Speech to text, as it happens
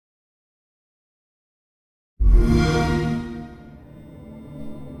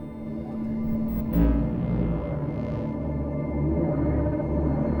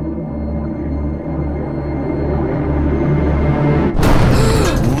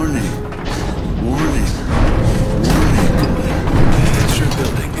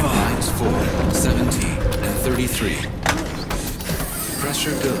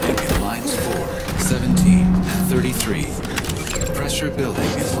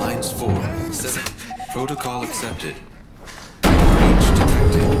Lines 4, 7. Protocol accepted. Breach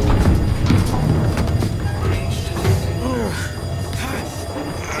detected.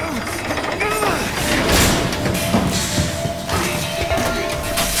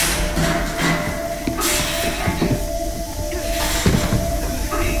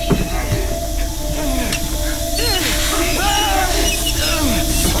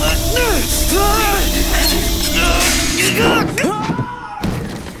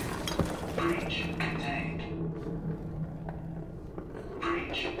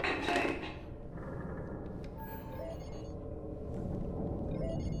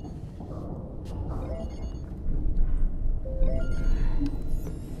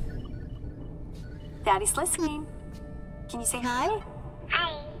 Daddy's listening. Can you say hi?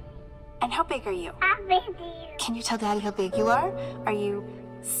 Hi. And how big are you? How big are you? Can you tell Daddy how big you are? Are you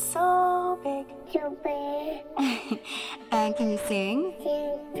so big? So big. And can you sing?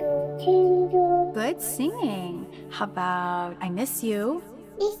 Tingle, tingle. Good singing. How about I miss you?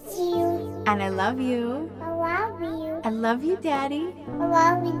 Miss you. And I love you. I love you. I love you, Daddy. I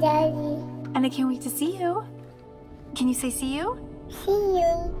love you, Daddy. And I can't wait to see you. Can you say see you? See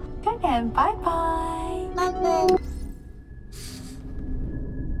you. Good, and bye-bye. Bye-bye.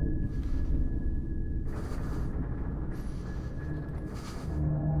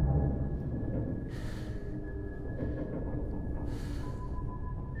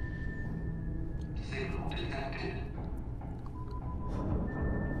 Signal detected.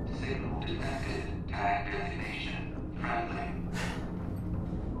 Signal detected. Tag designation friendly.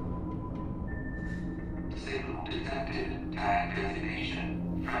 Signal detected. Tag designation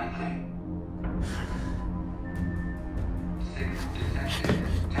friendly. Signal detected.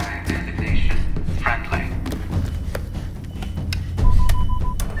 Tag designation friendly.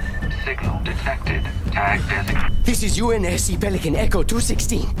 Signal detected. Tag designation. This is UNSC Pelican Echo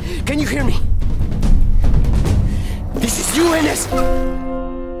 216. Can you hear me? This is UNS...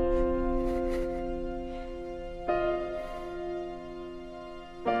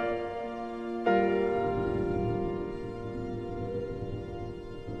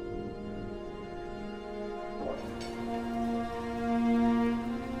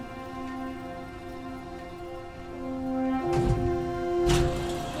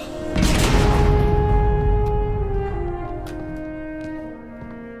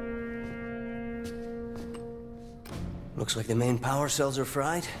 Looks like the main power cells are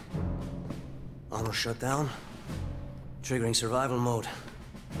fried. Armor shut down. Triggering survival mode.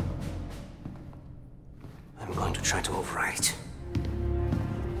 I'm going to try to overwrite.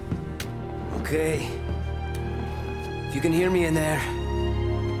 Okay. If you can hear me in there,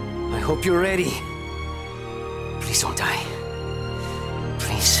 I hope you're ready. Please don't die.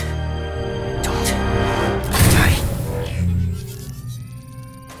 Please. Don't die.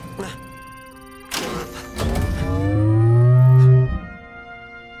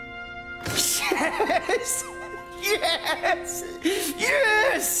 Yes! Yes!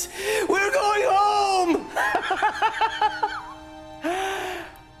 Yes! We're going home!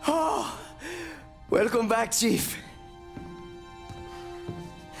 Oh, welcome back, Chief.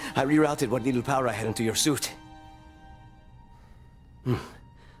 I rerouted what little power I had into your suit.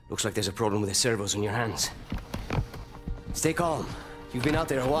 Looks like there's a problem with the servos in your hands. Stay calm. You've been out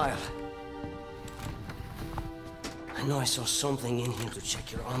there a while. I know I saw something in here to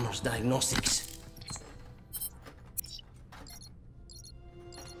check your armor's diagnostics.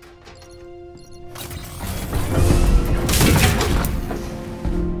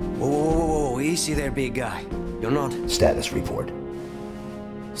 Whoa, easy there, big guy. You're not... Status report.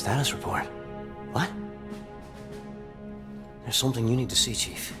 Status report? What? There's something you need to see,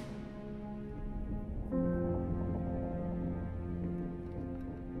 Chief.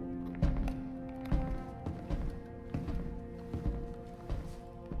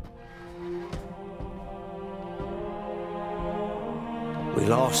 We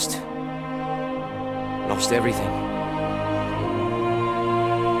lost. Lost everything.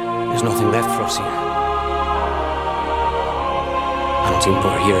 There's nothing left for us here. I don't think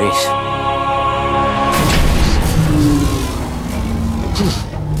we're here is.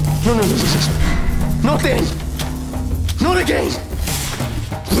 No. Not then! Not again!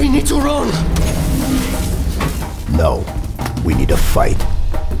 We need to run! No. We need to fight.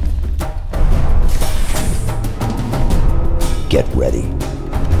 Get ready.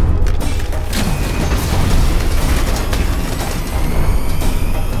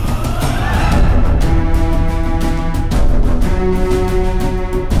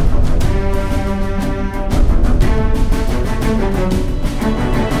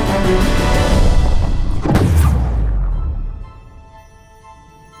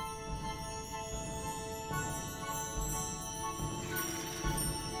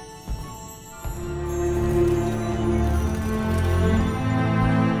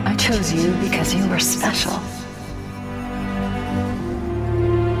 chose you because you were special.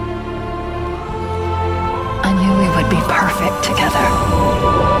 I knew we would be perfect together.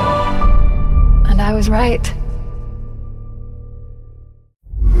 And I was right.